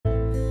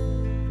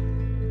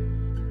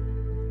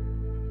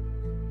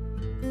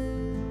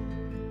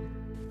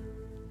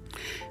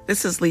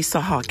This is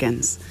Lisa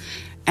Hawkins,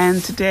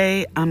 and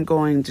today I'm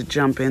going to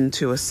jump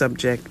into a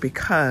subject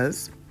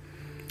because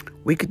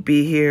we could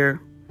be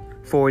here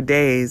for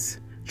days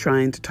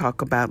trying to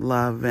talk about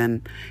love.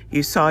 And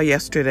you saw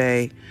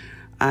yesterday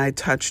I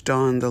touched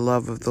on the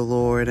love of the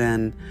Lord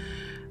and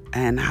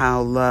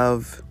how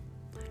love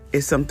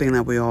is something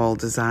that we all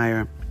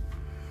desire.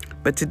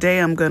 But today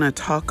I'm going to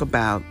talk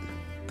about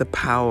the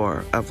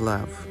power of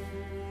love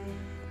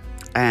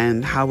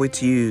and how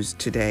it's used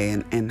today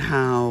and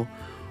how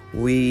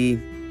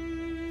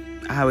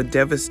it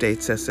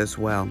devastates us as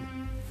well.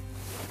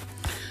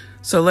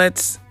 So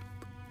let's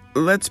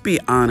be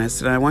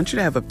honest, and I want you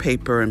to have a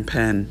paper and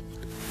pen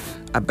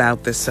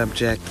about this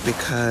subject,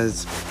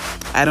 because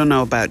I don't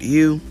know about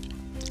you,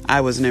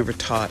 I was never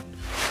taught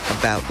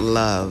about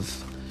love.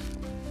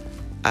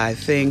 I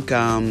think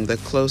the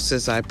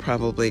closest I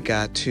probably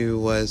got to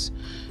was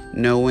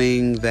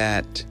knowing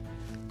that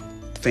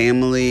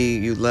family,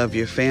 you love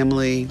your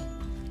family.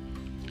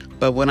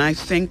 But when I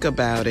think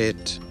about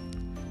it,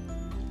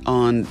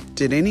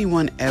 did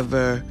anyone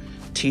ever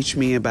teach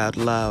me about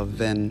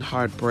love and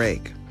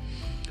heartbreak?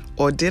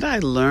 Or did I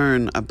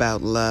learn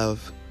about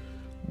love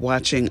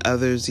watching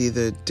others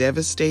either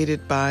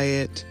devastated by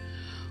it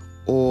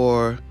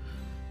or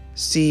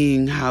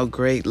seeing how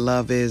great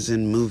love is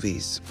in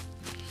movies?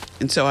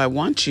 And so I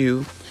want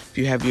you, if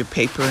you have your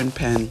paper and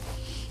pen,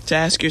 to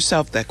ask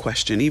yourself that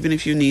question, even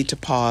if you need to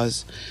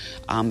pause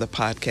the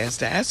podcast,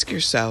 to ask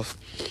yourself,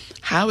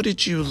 how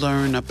did you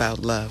learn about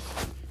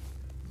love?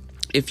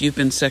 If you've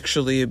been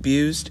sexually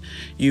abused,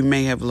 you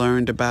may have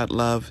learned about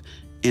love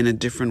in a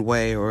different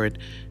way, or it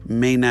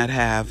may not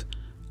have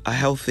a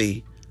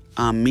healthy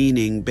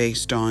meaning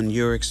based on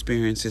your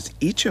experiences.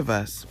 Each of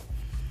us,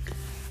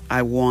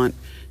 I want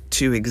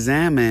to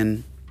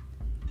examine,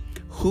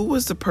 who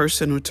was the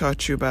person who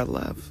taught you about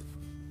love?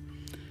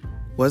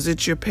 Was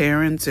it your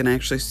parents and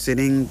actually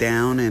sitting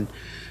down and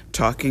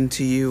talking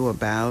to you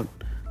about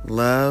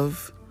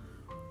love?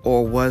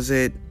 Or was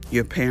it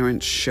your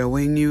parents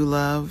showing you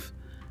love?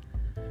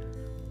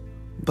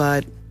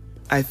 But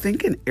I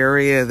think an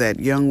area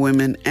that young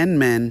women and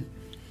men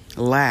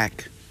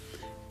lack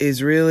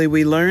is really,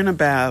 we learn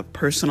about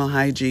personal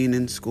hygiene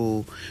in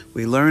school.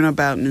 We learn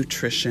about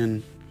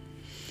nutrition.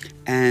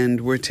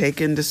 And we're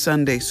taken to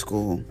Sunday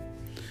school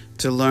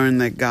to learn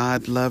that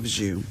God loves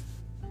you.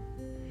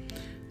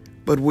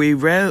 But we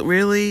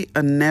really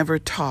are never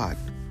taught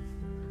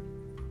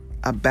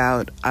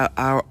about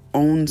our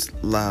own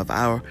love,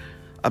 our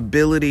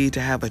ability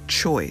to have a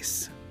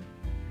choice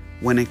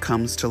when it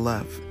comes to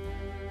love.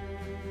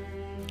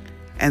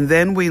 And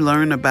then we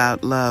learn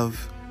about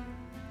love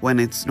when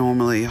it's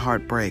normally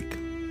heartbreak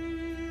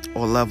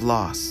or love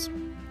loss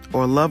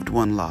or loved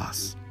one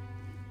loss.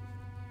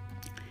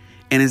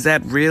 And is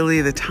that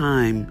really the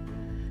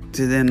time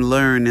to then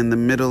learn in the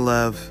middle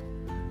of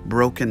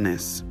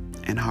brokenness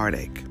and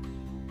heartache?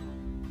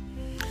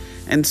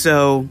 And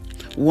so,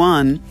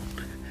 one,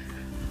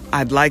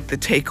 I'd like the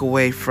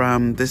takeaway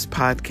from this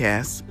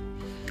podcast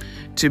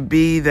to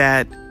be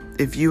that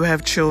if you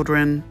have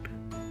children,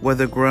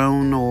 whether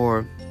grown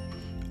or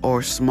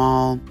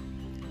small,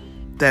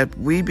 that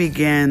we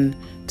begin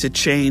to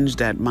change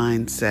that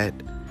mindset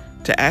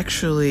to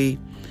actually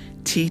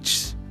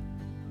teach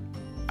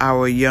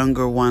our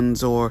younger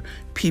ones or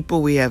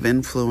people we have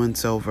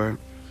influence over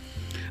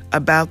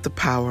about the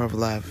power of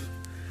love.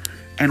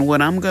 And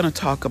what I'm going to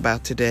talk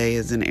about today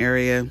is an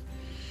area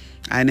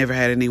I never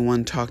had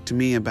anyone talk to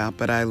me about,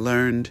 but I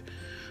learned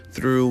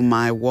through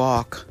my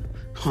walk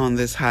on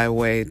this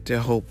highway to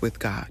hope with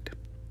God.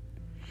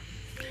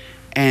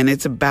 And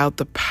it's about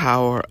the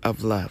power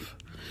of love.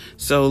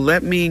 So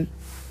let me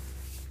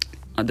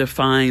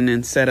define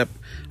and set up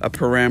a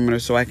parameter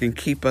so I can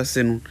keep us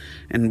in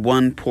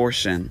one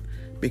portion,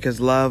 because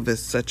love is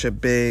such a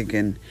big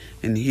and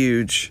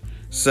huge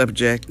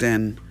subject,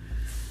 and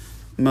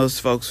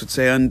most folks would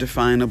say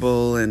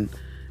undefinable, and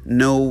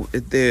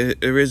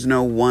there is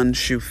no one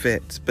shoe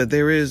fits. But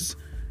there is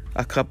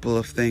a couple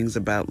of things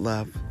about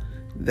love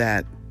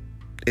that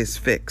is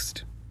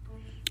fixed,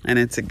 and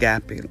it's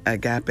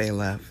agape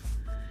love.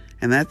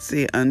 And that's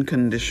the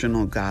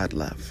unconditional God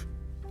love.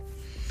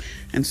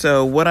 And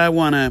so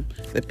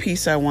the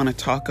piece I want to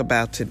talk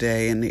about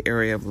today in the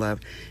area of love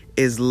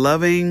is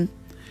loving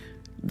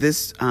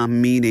this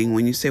meaning.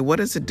 When you say, what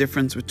is the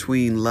difference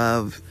between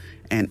love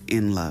and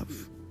in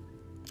love?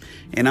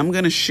 And I'm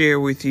going to share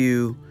with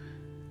you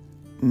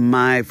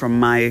from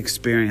my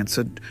experience.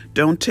 So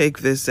don't take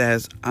this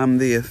as I'm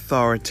the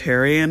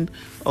authoritarian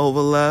over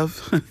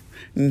love.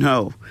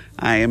 No,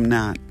 I am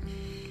not.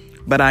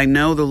 But I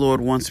know the Lord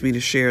wants me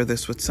to share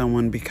this with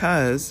someone,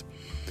 because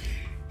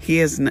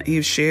He's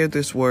shared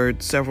this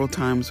word several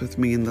times with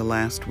me in the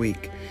last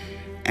week.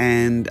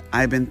 And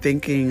I've been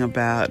thinking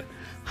about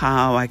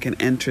how I can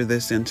enter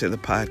this into the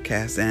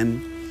podcast.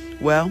 And,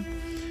 well,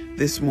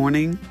 this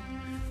morning,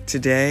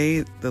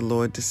 today, the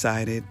Lord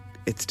decided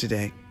it's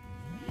today.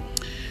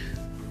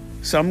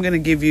 So I'm going to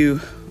give you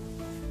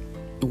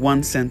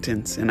one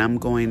sentence, and I'm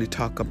going to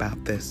talk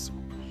about this.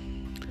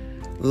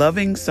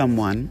 Loving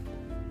someone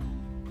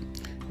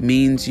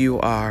means you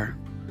are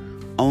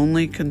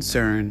only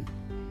concerned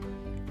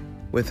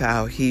with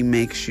how he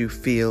makes you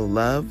feel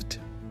loved,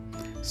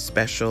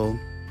 special,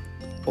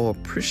 or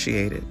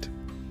appreciated.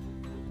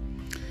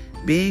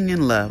 Being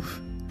in love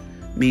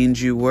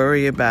means you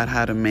worry about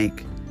how to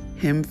make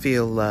him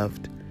feel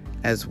loved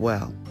as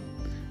well,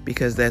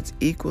 because that's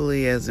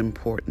equally as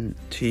important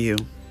to you.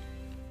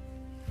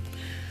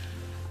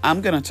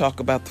 I'm going to talk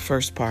about the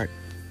first part.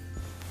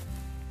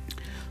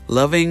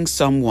 Loving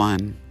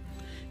someone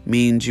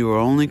means you are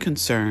only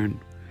concerned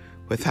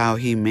with how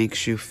he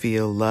makes you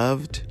feel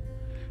loved,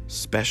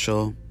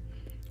 special,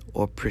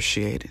 or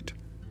appreciated.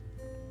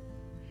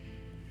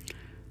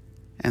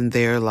 And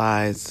there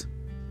lies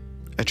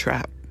a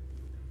trap.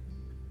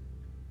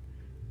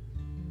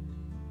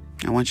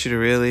 I want you to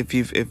really, if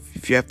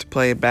you have to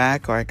play it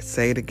back, or I could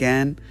say it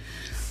again,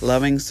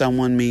 loving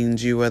someone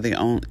means you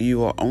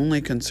are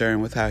only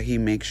concerned with how he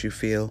makes you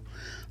feel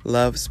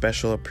loved,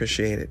 special,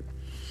 appreciated.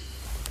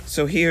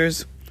 So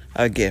here's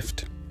a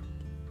gift,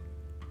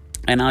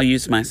 and I'll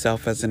use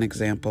myself as an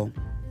example.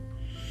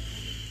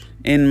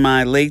 In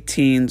my late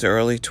teens,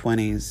 early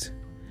 20s,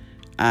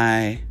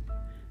 I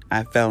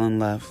fell in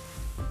love,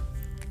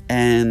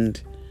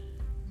 and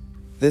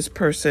this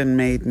person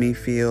made me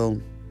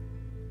feel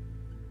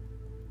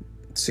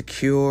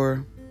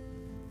secure,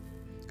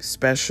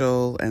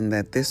 special, and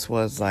that this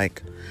was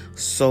like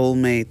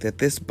soulmate, that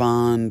this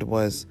bond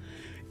was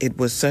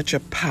such a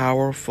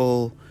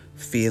powerful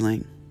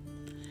feeling.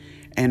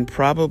 And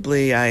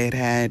probably I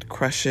had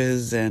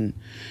crushes and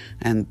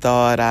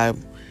thought I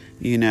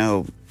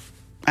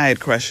had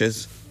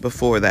crushes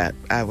before that,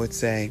 I would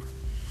say.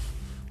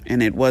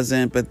 And it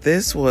wasn't, but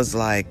this was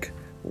like,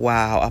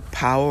 wow, a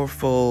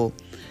powerful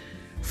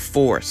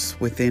force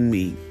within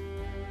me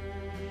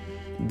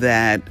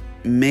that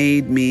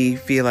made me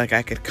feel like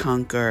I could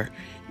conquer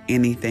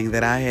anything,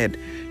 that I had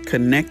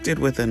connected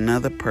with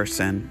another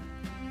person,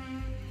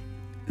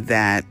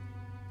 that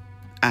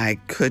I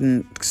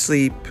couldn't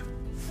sleep,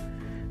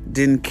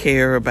 didn't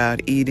care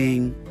about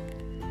eating.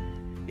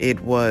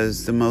 It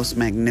was the most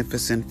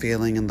magnificent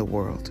feeling in the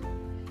world.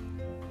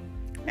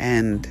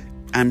 And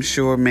I'm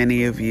sure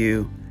many of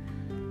you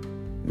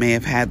may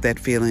have had that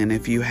feeling. And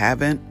if you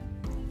haven't,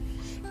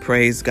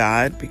 praise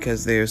God,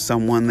 because there's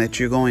someone that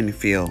you're going to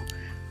feel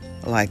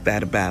like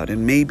that about.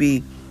 And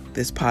maybe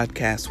this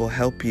podcast will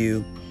help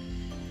you,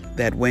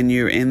 that when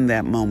you're in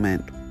that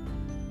moment,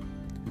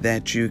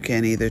 that you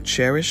can either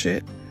cherish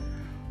it,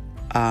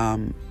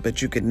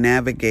 but you could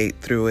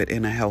navigate through it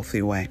in a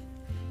healthy way.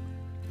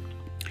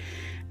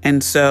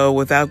 And so,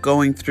 without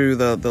going through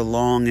the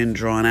long and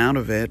drawn out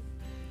of it,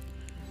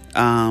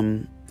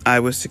 I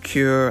was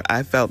secure.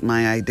 I felt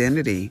my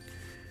identity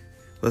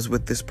was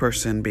with this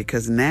person,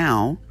 because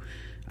now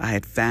I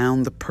had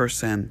found the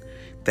person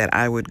that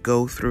I would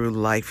go through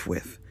life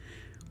with.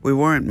 We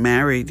weren't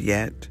married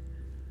yet,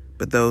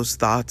 but those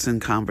thoughts and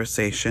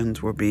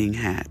conversations were being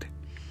had,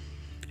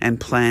 and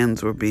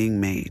plans were being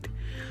made.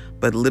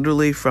 But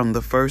literally from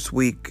the first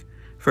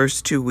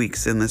 2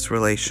 weeks in this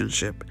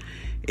relationship,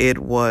 it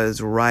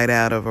was right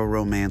out of a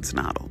romance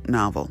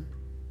novel.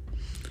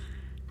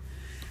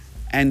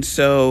 And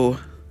so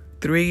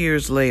 3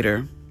 years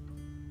later,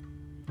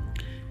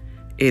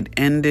 it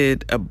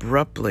ended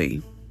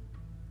abruptly.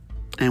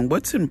 And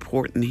what's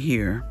important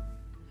here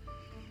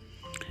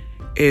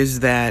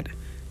is that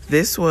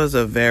this was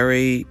a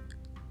very,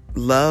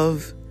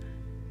 love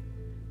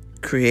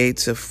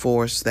creates a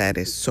force that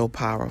is so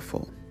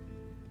powerful.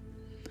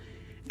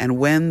 And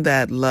when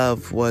that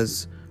love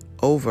was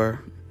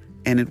over,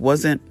 and it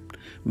wasn't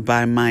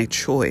by my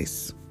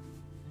choice,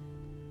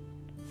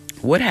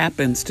 what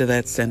happens to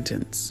that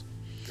sentence?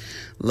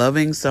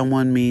 Loving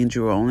someone means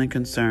you're only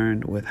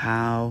concerned with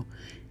how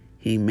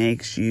he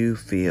makes you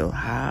feel,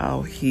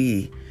 how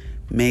he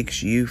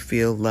makes you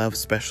feel loved,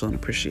 special, and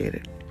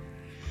appreciated.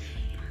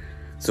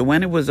 So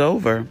when it was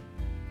over,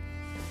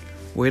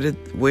 where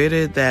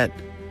did that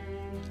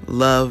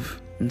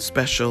love and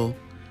special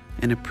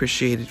and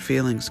appreciated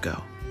feelings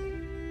go?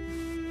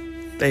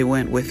 They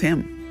went with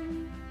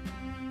him.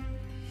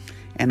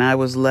 And I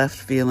was left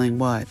feeling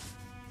what?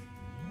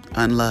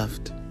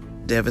 Unloved,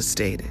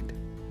 devastated,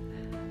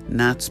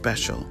 not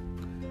special.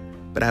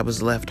 But I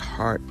was left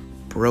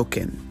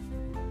heartbroken.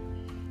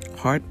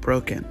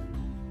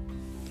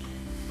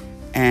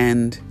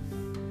 And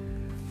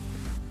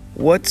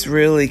what's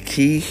really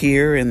key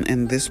here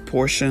in this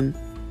portion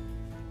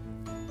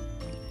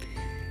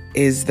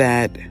is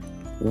that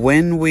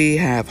when we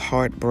have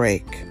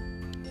heartbreak,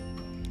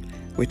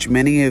 which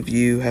many of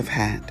you have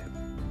had,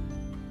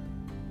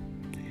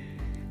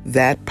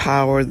 that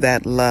power,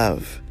 that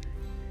love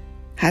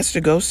has to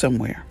go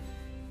somewhere.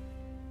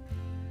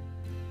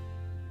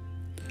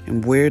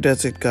 And where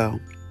does it go?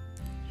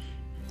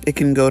 It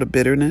can go to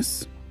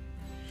bitterness.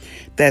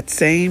 That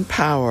same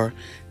power,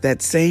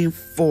 that same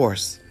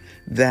force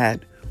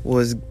that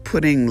was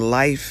putting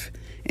life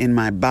in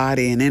my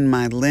body and in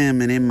my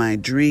limb and in my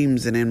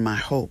dreams and in my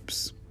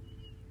hopes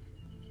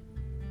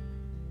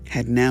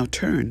had now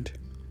turned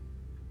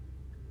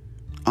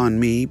on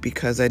me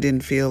because I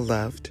didn't feel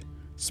loved,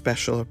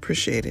 special,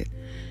 appreciated.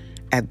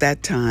 At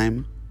that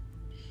time,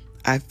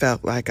 I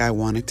felt like I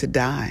wanted to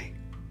die.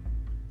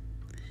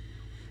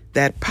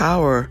 That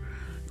power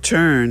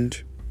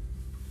turned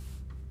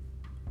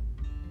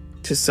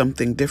to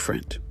something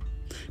different.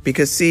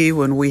 Because see,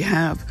 when we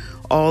have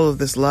all of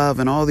this love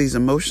and all these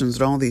emotions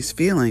and all these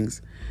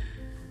feelings,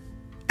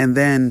 and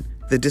then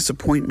the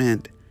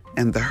disappointment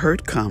and the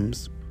hurt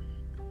comes,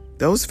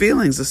 those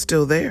feelings are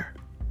still there.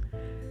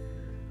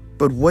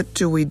 But what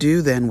do we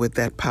do then with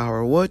that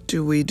power? What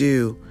do we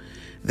do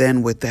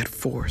then with that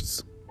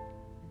force?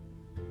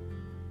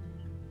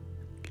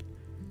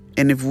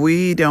 And if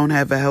we don't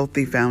have a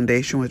healthy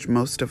foundation, which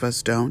most of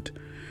us don't,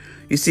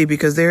 you see,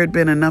 because there had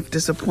been enough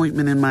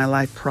disappointment in my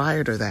life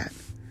prior to that,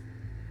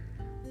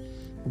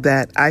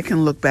 that I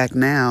can look back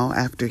now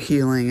after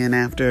healing and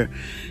after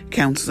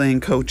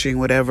counseling, coaching,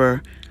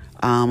 whatever,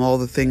 all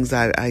the things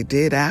I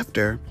did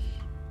after,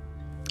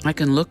 I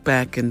can look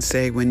back and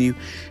say, when you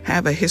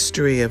have a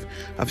history of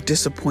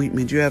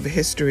disappointment, you have a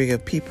history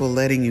of people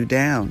letting you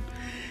down,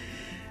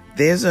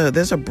 there's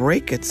a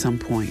break at some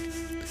point.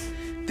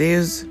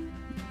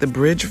 The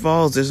bridge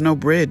falls, there's no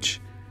bridge,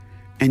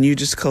 and you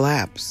just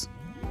collapse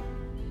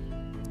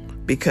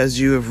because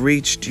you have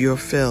reached your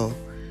fill.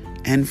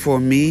 And for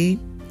me,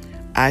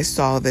 I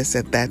saw this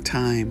at that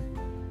time,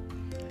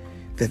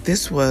 that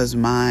this was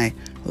my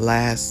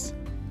last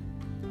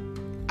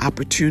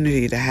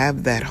opportunity to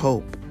have that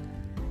hope,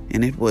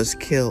 and it was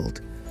killed.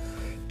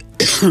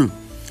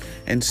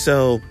 And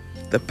so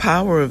the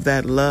power of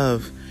that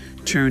love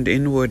turned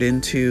inward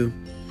into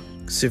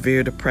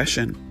severe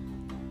depression,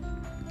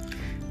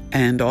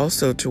 and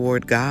also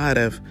toward God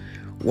of,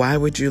 why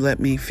would you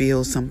let me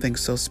feel something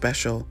so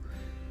special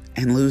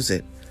and lose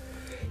it?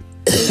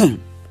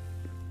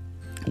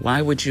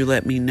 Why would you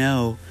let me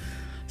know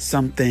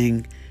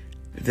something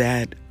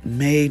that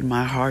made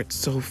my heart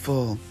so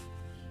full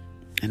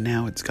and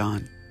now it's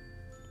gone?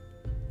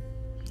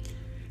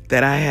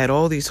 That I had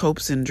all these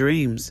hopes and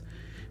dreams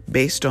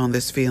based on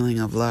this feeling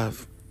of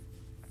love.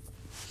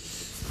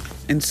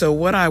 And so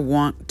what I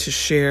want to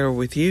share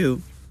with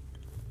you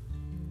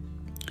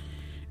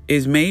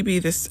is, maybe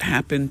this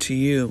happened to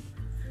you,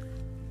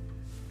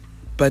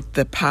 but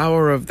the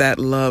power of that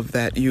love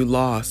that you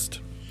lost,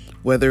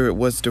 whether it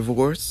was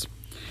divorce,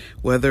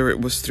 whether it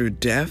was through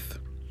death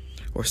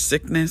or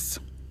sickness,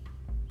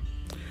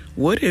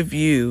 what have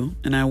you,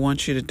 and I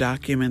want you to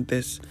document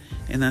this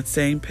in that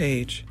same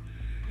page,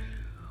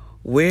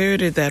 where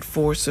did that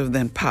force of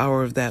that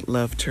power of that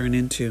love turn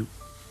into?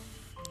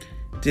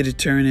 Did it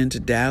turn into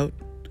doubt?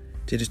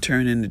 Did it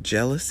turn into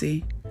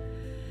jealousy?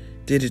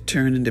 Did it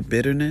turn into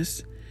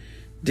bitterness?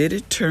 Did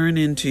it turn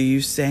into you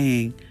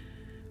saying,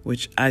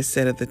 which I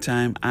said at the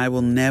time, I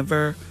will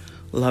never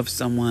love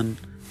someone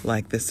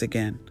like this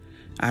again.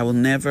 I will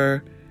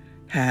never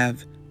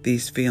have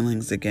these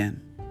feelings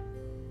again.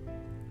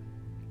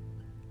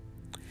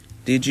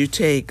 Did you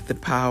take the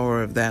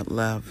power of that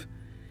love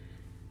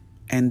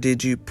and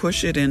did you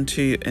push it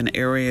into an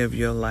area of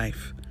your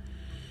life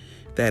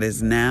that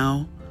is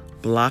now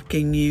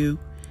blocking you,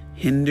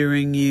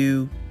 hindering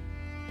you,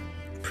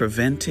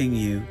 preventing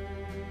you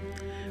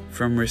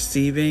from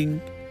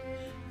receiving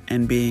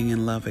and being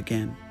in love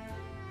again?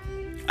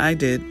 I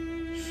did.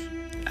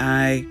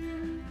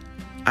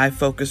 I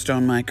focused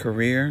on my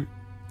career.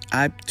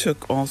 I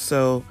took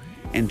also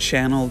and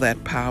channeled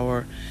that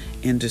power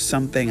into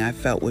something I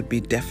felt would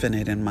be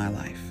definite in my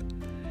life.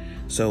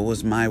 So it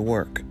was my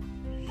work.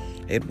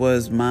 It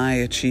was my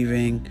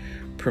achieving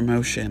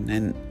promotion.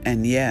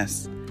 And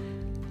yes,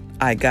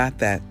 I got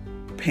that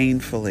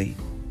painfully.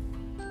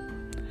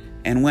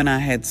 And when I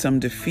had some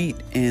defeat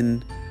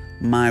in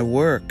my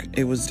work,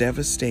 it was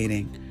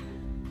devastating.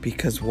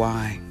 Because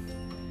why?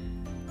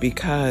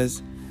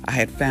 Because I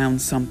had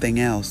found something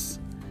else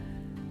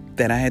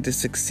that I had to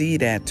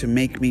succeed at to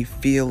make me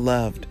feel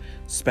loved,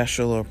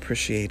 special, or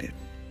appreciated.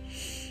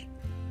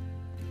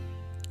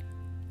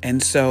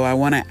 And so I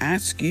want to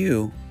ask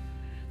you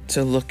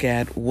to look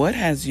at, what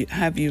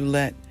have you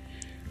let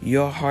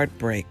your heart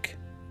break?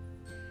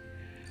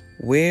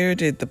 Where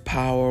did the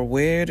power,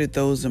 where did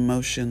those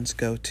emotions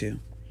go to?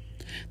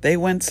 They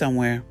went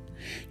somewhere.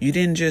 You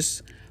didn't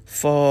just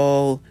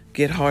fall,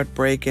 get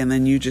heartbreak, and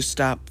then you just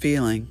stop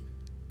feeling.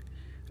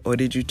 Or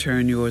did you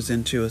turn yours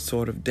into a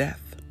sort of death?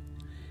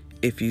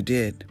 If you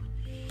did.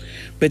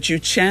 But you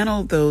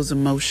channeled those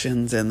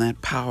emotions and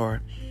that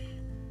power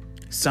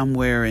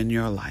somewhere in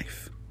your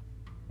life.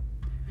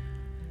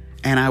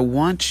 And I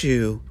want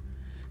you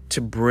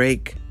to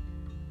break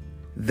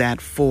that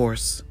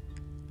force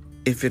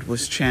if it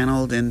was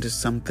channeled into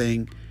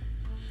something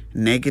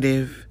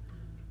negative,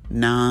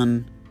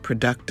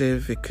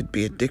 non-productive. It could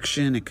be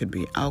addiction, it could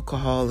be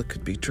alcohol, it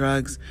could be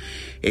drugs,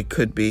 it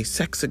could be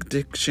sex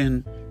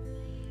addiction,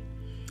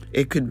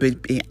 it could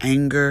be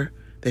anger,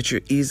 that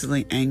you're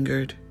easily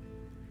angered.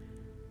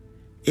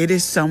 It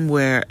is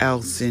somewhere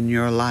else in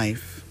your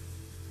life.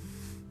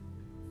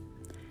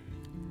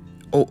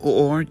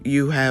 Or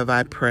you have,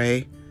 I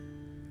pray,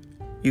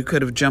 you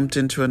could have jumped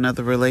into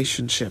another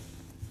relationship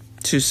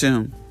too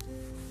soon.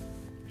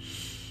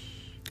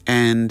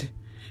 And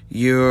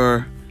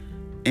you're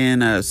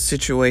in a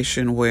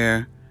situation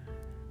where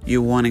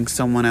you're wanting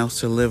someone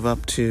else to live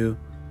up to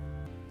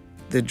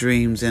the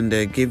dreams and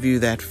to give you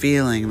that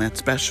feeling, that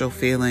special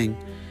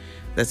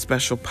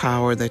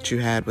power that you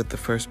had with the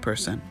first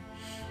person.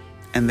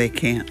 And they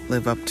can't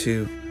live up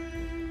to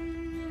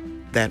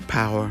that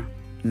power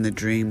in the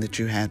dream that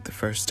you had the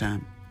first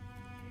time.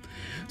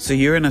 So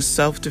you're in a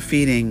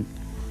self-defeating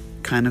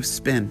kind of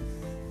spin.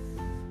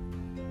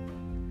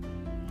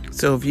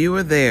 So if you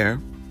were there,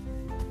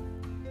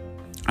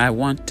 I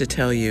want to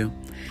tell you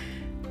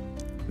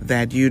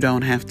that you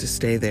don't have to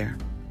stay there.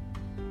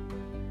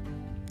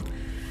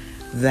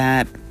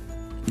 That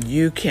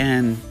you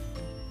can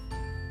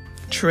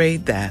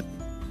trade that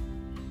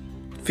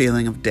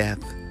feeling of death,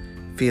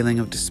 feeling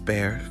of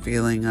despair,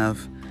 feeling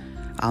of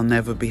I'll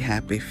never be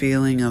happy,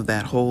 feeling of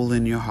that hole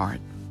in your heart.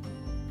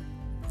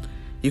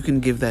 You can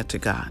give that to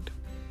God.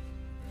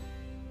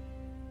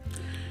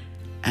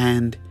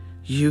 And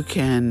you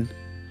can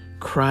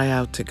cry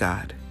out to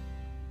God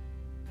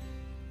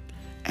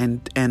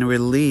and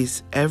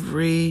release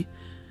everything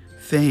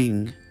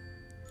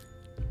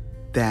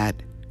that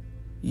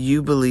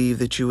you believe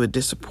that you were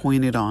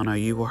disappointed on or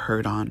you were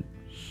hurt on.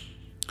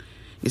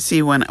 You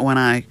see, when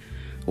I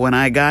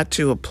got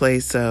to a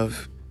place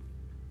of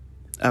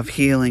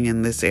healing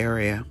in this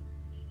area,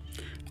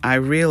 I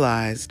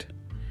realized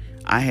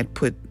I had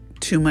put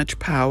too much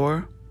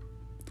power,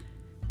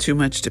 too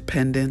much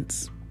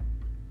dependence,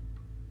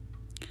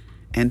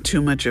 and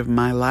too much of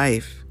my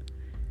life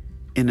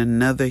in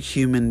another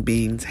human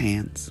being's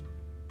hands.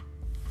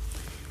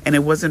 And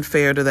it wasn't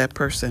fair to that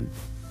person.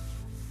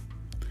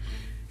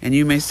 And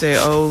you may say,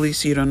 oh,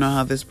 Lisa, you don't know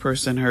how this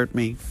person hurt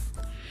me.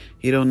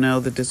 You don't know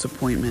the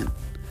disappointment.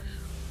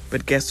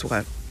 But guess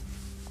what?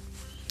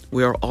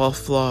 We are all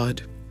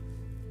flawed.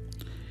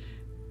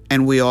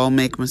 And we all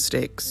make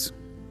mistakes.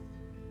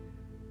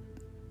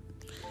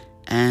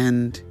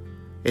 And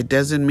it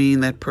doesn't mean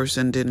that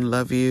person didn't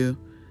love you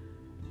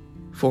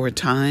for a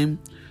time,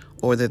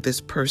 or that this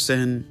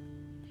person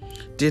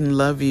didn't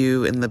love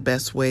you in the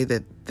best way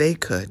that they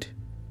could.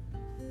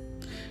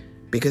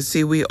 Because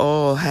see, we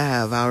all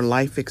have our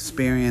life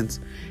experience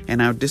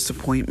and our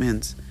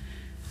disappointments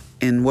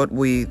in what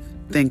we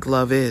think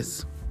love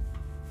is.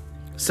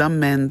 Some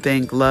men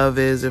think love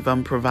is if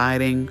I'm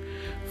providing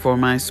for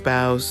my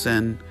spouse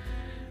and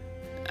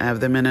have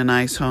them in a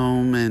nice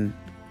home and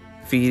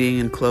feeding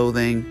and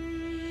clothing.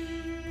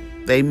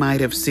 They might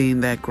have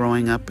seen that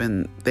growing up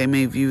and they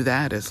may view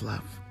that as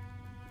love.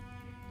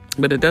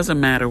 But it doesn't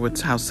matter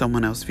how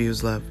someone else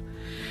views love.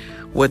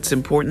 What's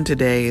important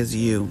today is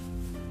you.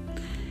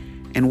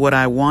 And what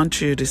I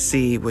want you to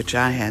see, which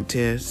I had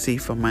to see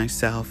for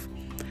myself,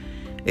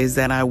 is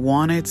that I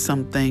wanted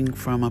something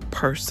from a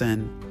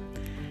person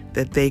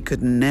that they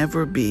could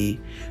never be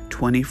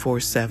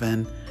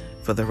 24/7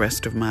 for the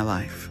rest of my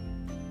life.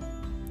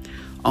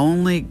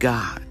 Only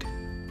God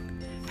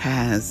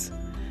has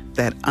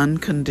that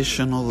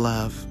unconditional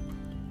love,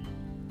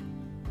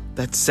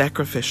 that's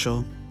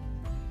sacrificial.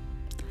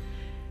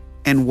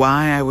 And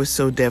why I was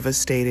so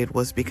devastated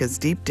was because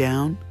deep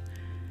down,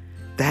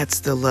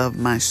 that's the love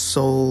my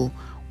soul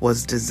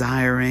was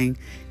desiring,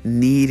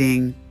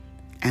 needing,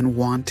 and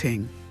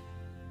wanting.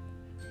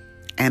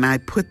 And I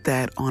put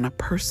that on a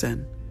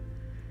person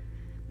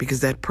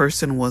because that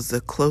person was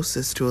the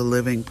closest to a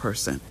living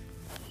person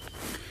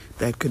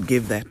that could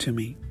give that to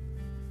me.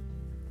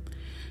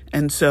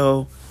 And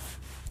so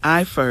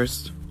I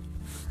first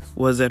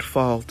was at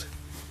fault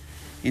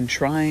in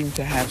trying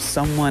to have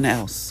someone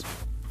else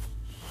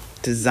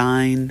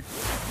design,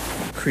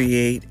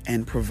 create,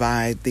 and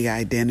provide the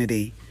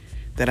identity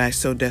that I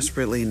so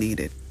desperately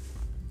needed,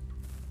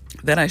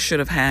 that I should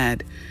have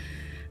had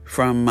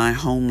from my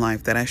home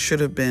life, that I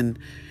should have been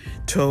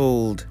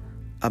told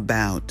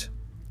about.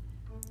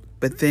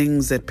 But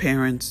things that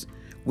parents,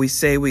 we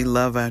say we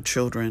love our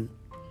children,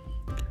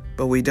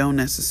 but we don't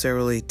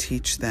necessarily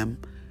teach them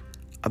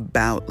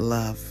about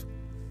love.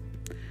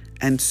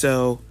 And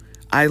so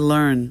I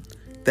learned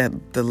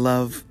that the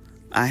love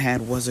I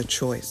had was a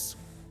choice.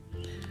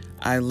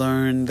 I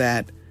learned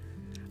that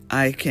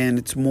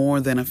it's more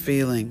than a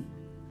feeling.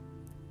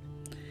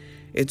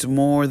 It's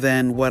more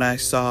than what I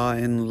saw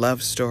in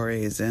love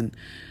stories. And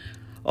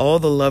all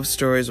the love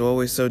stories were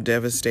always so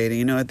devastating.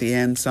 You know, at the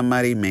end,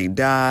 somebody may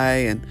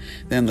die and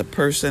then the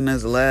person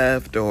is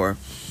left, or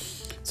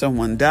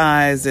someone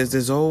dies.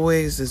 There's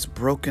always this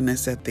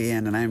brokenness at the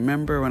end. And I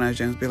remember when I was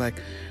young, be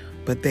like,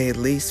 but they at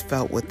least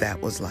felt what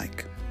that was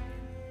like.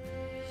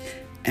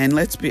 And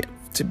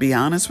to be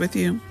honest with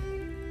you,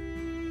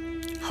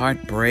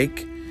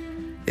 heartbreak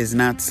is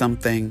not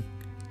something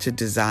to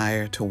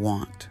desire, to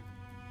want.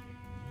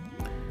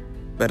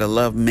 But a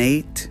love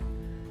mate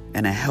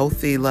and a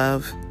healthy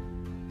love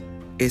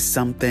is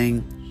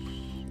something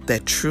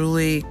that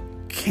truly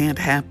can't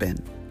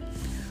happen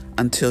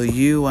until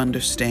you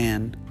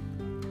understand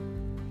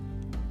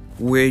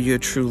where your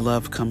true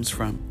love comes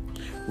from,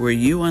 where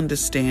you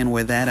understand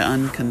where that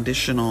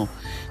unconditional,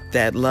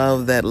 that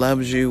love that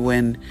loves you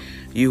when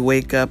you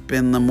wake up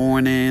in the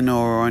morning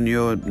or on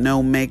your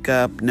no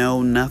makeup,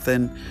 no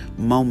nothing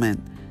moment,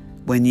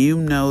 when you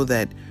know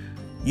that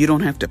you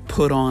don't have to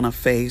put on a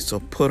face or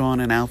put on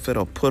an outfit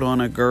or put on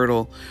a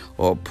girdle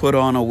or put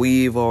on a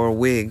weave or a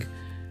wig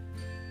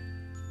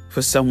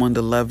for someone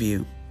to love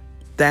you,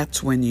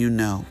 that's when you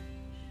know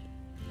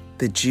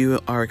that you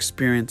are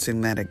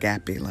experiencing that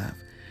agape love.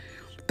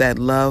 That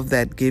love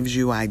that gives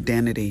you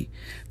identity,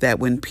 that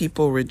when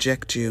people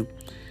reject you,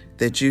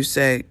 that you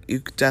say, you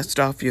dust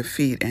off your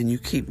feet and you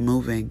keep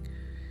moving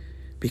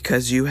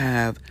because you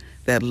have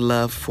that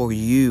love for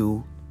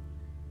you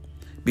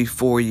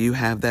before you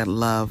have that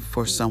love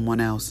for someone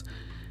else.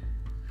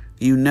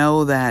 You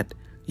know that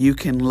you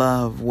can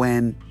love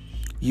when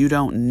you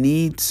don't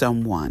need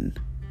someone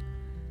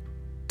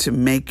to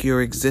make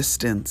your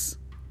existence,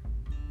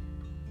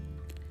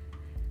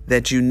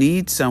 that you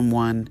need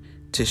someone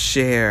to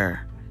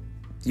share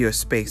your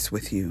space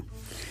with you,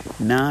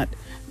 not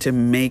to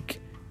make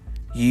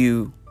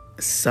you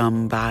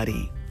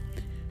somebody.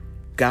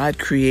 God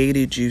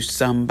created you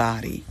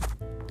somebody.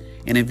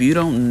 And if you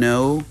don't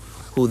know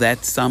who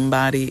that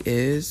somebody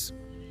is,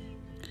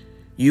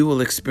 you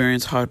will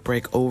experience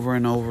heartbreak over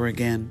and over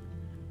again.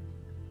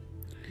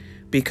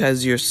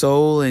 Because your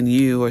soul and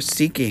you are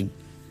seeking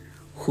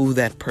who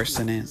that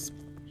person is.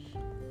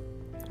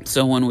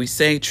 So when we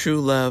say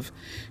true love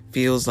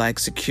feels like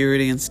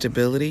security and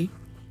stability,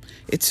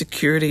 it's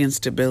security and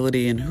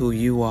stability in who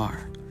you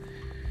are.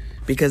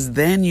 Because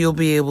then you'll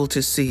be able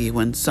to see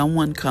when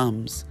someone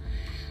comes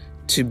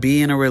to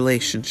be in a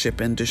relationship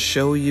and to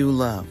show you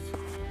love,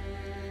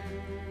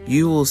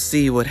 you will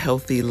see what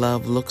healthy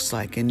love looks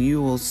like. And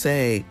you will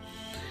say,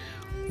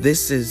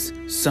 this is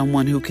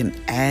someone who can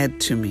add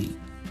to me,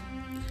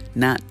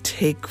 not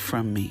take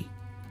from me.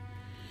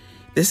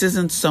 This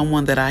isn't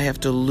someone that I have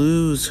to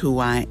lose who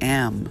I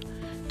am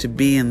to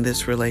be in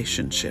this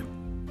relationship.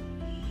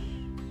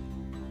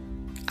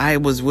 I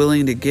was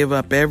willing to give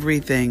up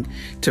everything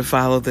to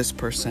follow this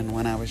person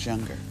when I was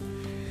younger.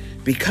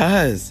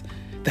 Because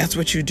that's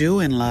what you do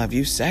in love.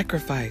 You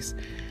sacrifice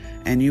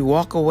and you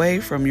walk away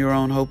from your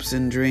own hopes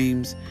and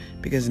dreams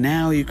because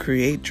now you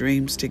create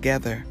dreams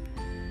together.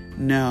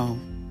 No,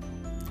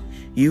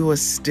 you are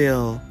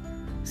still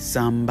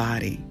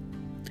somebody.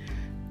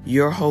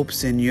 Your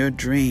hopes and your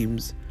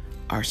dreams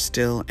are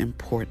still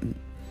important.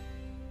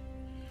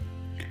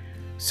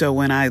 So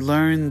when I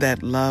learned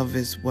that love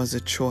was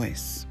a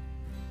choice,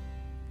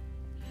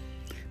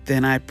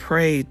 then I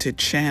prayed to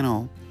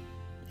channel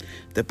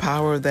the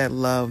power of that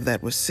love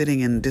that was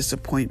sitting in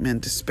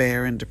disappointment,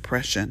 despair, and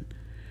depression.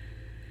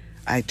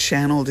 I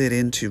channeled it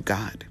into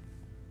God.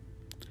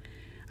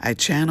 I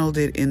channeled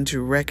it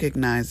into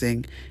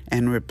recognizing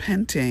and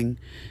repenting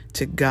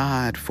to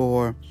God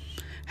for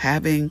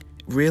having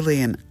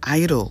really an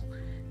idol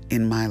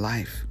in my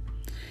life.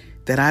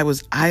 That I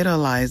was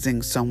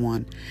idolizing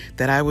someone,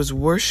 that I was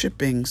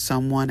worshiping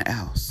someone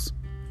else.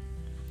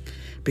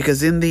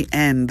 Because in the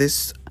end,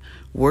 this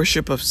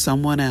worship of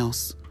someone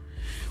else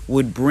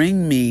would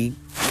bring me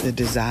the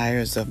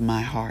desires of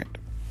my heart.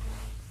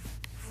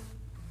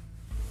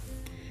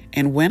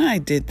 And when I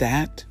did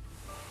that,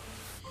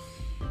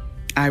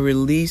 I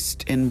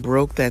released and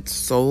broke that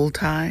soul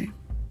tie.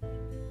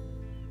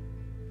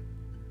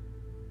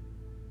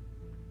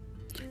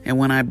 And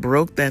when I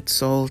broke that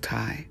soul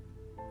tie,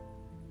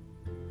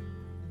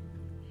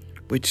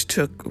 which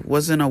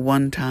wasn't a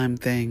one-time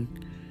thing,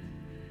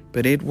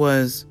 but it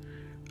was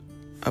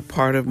a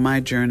part of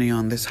my journey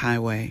on this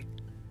highway,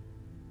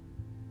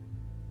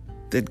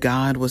 that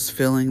God was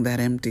filling that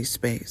empty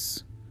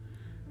space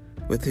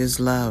with His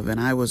love,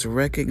 and I was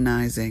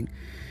recognizing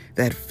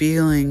that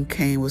feeling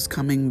was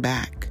coming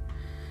back,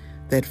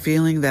 that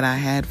feeling that I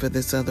had for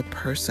this other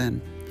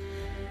person.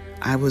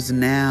 I was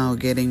now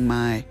getting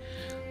my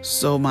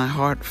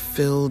heart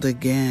filled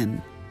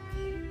again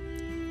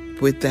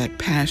with that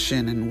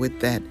passion and with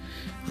that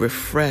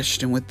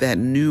refreshed and with that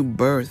new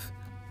birth.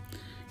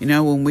 You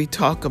know, when we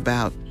talk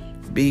about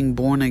being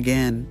born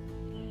again,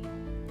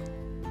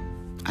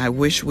 I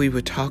wish we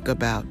would talk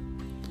about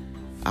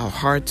our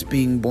hearts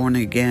being born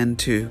again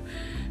to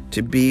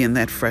be in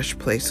that fresh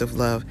place of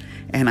love.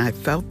 And I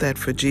felt that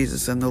for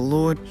Jesus. And the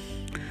Lord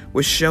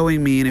was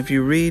showing me, and if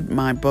you read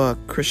my book,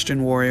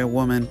 Christian Warrior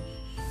Woman,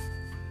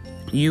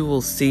 you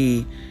will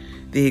see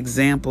the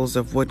examples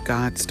of what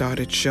God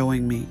started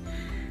showing me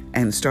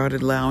and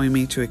started allowing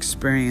me to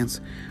experience,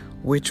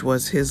 which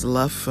was His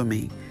love for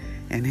me.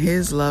 And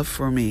His love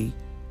for me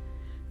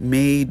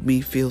made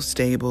me feel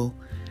stable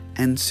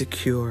and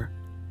secure.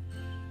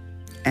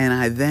 And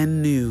I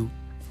then knew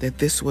that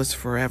this was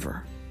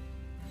forever.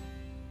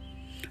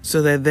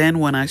 So that then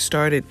when I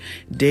started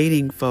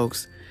dating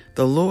folks,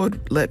 the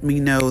Lord let me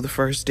know the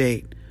first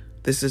date,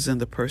 this isn't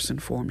the person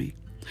for me.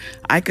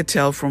 I could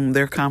tell from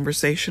their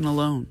conversation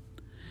alone.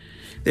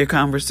 Their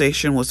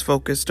conversation was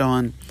focused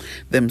on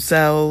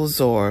themselves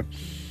or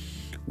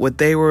what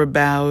they were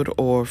about,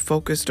 or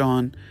focused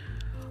on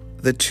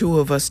the two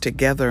of us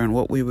together and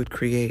what we would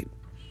create.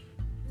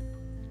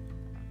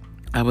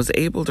 I was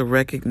able to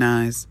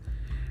recognize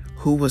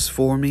who was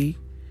for me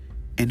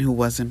and who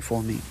wasn't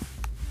for me.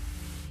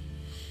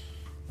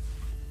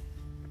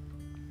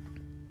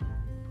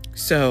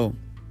 So,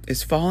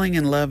 is falling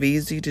in love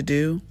easy to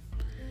do?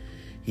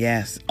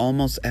 Yes,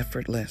 almost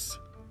effortless.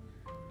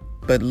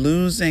 But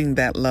losing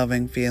that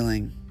loving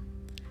feeling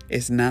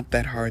is not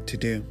that hard to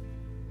do,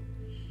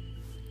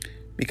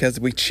 because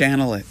we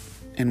channel it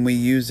and we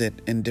use it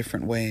in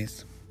different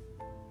ways.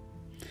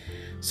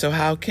 So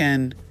how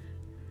can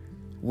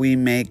we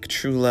make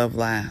true love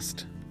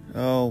last?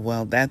 Oh,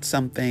 well, that's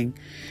something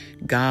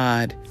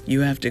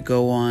you have to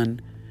go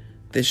on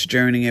this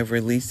journey of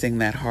releasing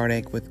that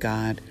heartache with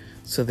God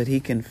so that He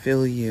can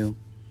fill you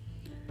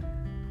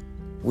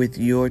with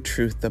your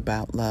truth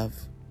about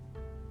love.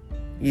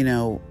 You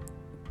know,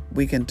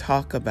 we can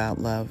talk about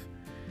love,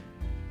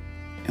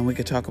 and we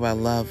could talk about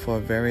love for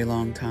a very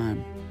long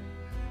time.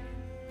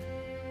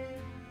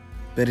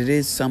 But it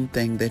is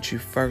something that you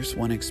first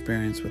want to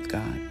experience with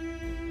God.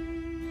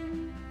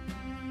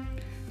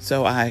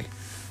 So I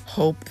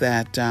hope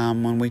that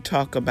when we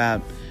talk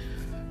about,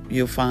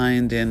 you'll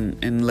find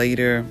in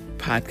later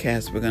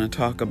podcasts, we're going to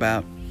talk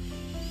about,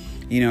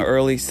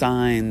 early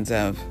signs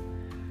of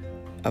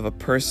a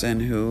person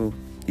who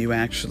you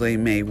actually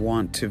may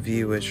want to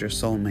view as your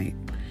soulmate.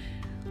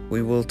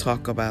 We will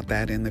talk about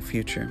that in the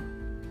future.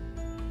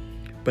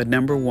 But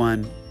number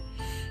one,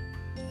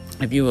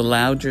 if you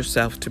allowed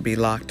yourself to be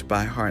locked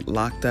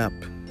up,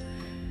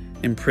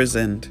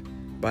 imprisoned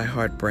by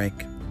heartbreak,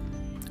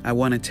 I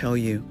want to tell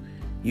you,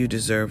 you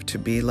deserve to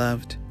be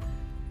loved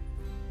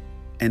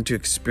and to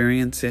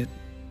experience it.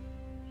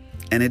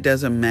 And it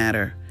doesn't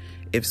matter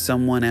if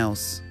someone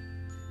else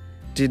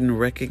didn't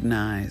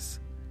recognize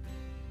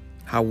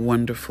how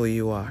wonderful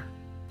you are.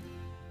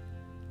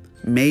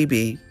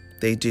 Maybe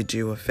they did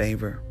you a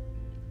favor.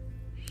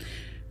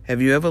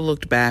 Have you ever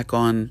looked back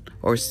on,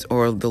 or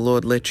the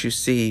Lord let you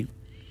see,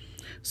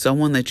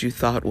 someone that you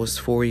thought was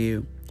for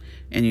you,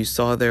 and you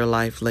saw their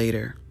life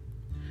later?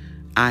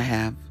 I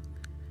have.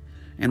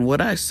 And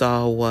what I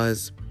saw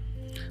was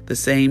the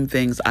same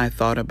things I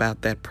thought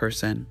about that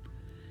person.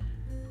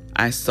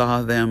 I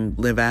saw them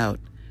live out,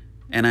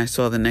 and I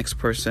saw the next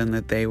person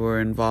that they were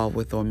involved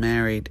with or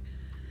married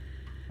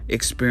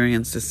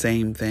experience the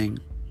same thing.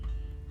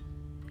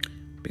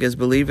 Because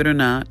believe it or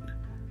not,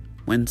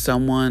 when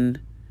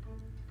someone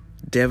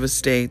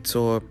devastates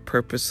or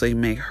purposely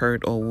may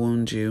hurt or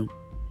wound you,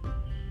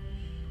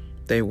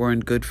 they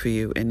weren't good for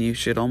you, and you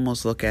should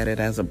almost look at it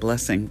as a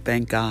blessing.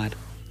 Thank God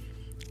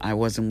I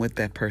wasn't with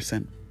that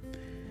person.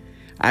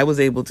 I was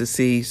able to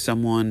see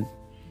someone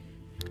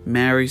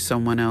marry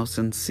someone else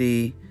and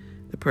see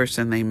the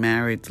person they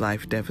married's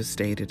life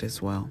devastated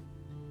as well.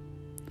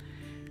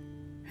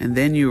 And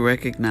then you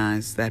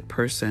recognize that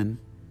person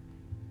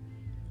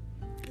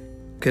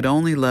could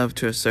only love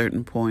to a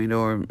certain point,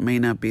 or may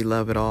not be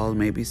love at all.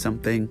 Maybe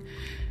something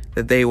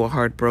that they were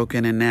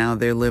heartbroken and now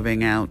they're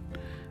living out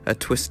a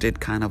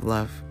twisted kind of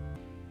love.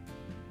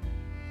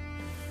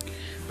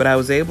 But I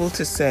was able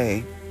to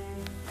say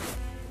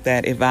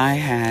that if I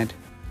had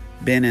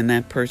been in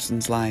that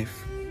person's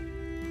life,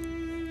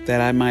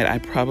 that I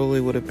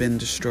probably would have been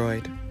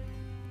destroyed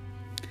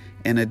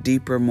in a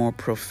deeper, more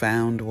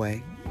profound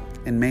way,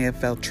 and may have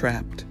felt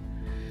trapped.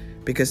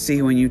 Because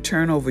see, when you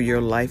turn over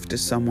your life to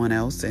someone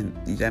else, and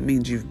that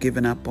means you've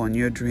given up on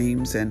your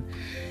dreams and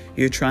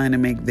you're trying to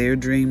make their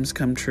dreams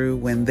come true,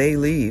 when they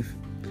leave,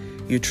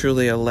 you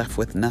truly are left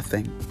with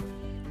nothing,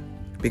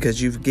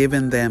 because you've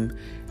given them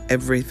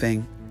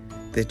everything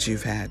that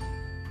you've had.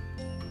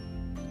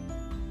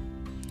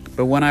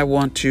 But what I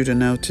want you to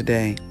know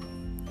today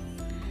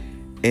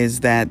is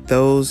that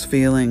those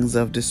feelings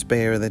of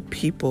despair that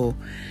people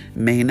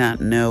may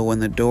not know when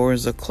the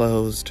doors are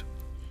closed,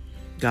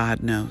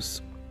 God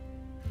knows.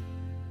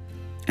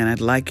 And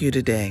I'd like you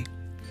today,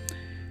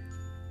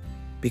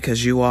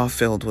 because you are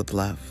filled with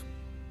love.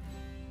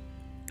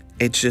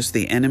 It's just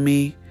the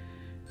enemy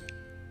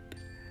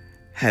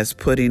has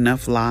put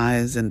enough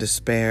lies and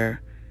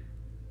despair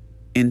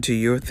into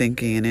your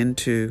thinking and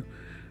into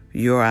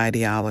your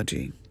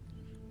ideology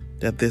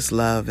that this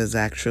love is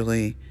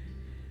actually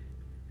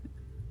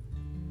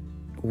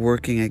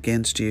working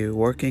against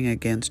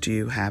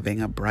you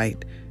having a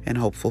bright and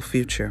hopeful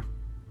future.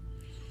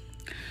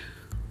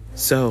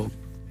 So,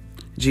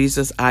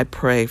 Jesus, I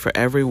pray for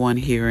everyone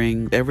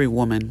hearing, every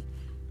woman,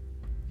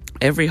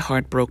 every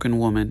heartbroken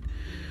woman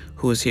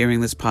who is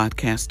hearing this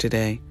podcast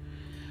today.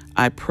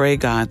 I pray,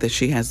 God, that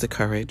she has the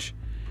courage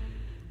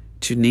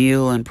to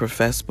kneel and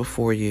profess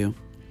before you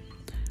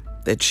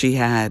that she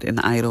had an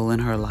idol in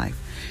her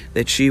life,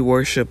 that she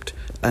worshiped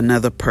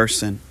another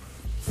person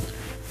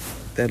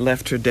that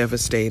left her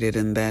devastated,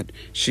 and that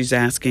she's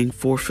asking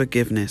for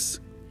forgiveness,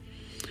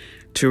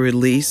 to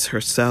release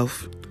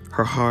herself,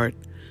 her heart,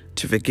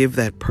 to forgive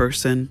that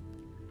person,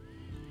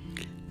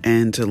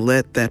 and to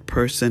let that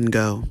person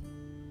go.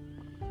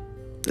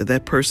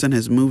 That person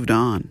has moved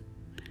on,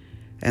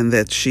 and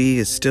that she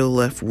is still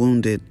left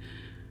wounded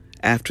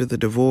after the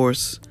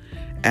divorce,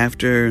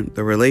 after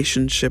the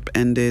relationship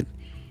ended,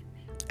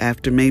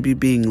 after maybe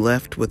being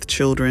left with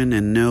children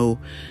and no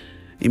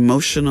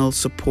emotional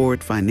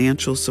support,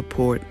 financial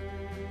support.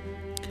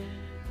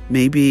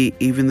 Maybe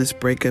even this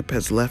breakup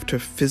has left her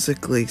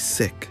physically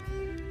sick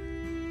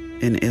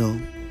and ill.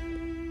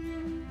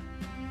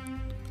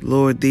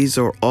 Lord, these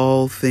are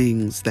all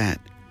things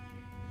that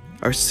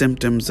are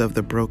symptoms of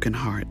the broken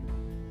heart.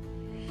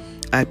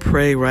 I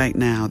pray right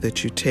now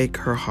that you take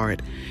her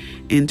heart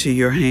into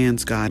your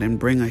hands, God, and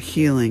bring a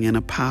healing and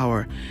a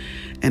power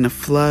and a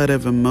flood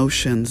of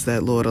emotions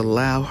that, Lord,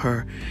 allow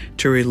her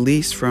to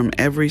release from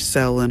every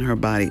cell in her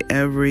body,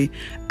 every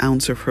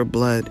ounce of her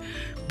blood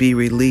be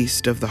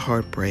released of the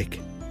heartbreak,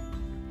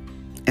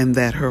 and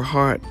that her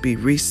heart be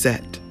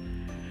reset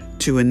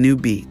to a new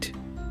beat,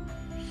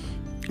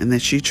 and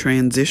that she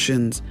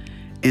transitions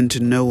into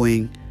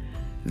knowing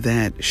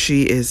that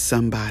she is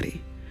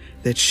somebody,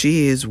 that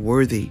she is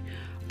worthy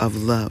of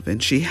love,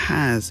 and she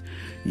has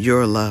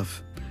your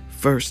love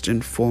first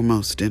and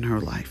foremost in her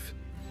life.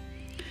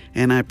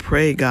 And I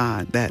pray,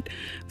 God, that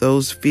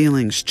those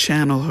feelings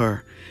channel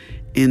her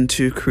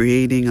into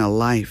creating a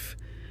life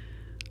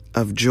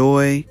of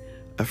joy,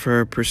 of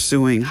her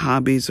pursuing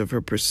hobbies, of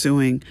her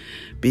pursuing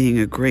being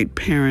a great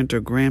parent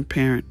or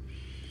grandparent,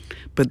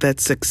 but that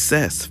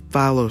success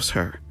follows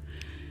her,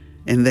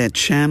 and that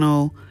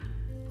channel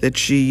that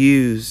she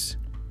used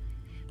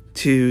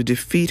to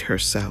defeat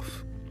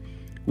herself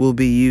will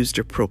be used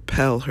to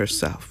propel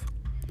herself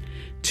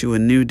to a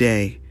new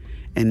day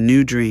and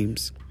new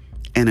dreams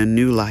and a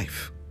new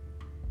life.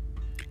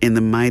 In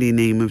the mighty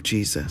name of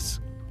Jesus,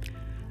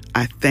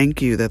 I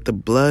thank you that the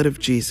blood of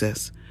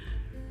Jesus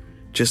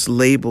just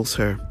labels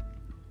her,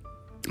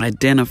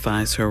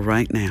 identifies her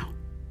right now.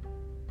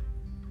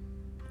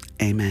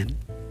 Amen.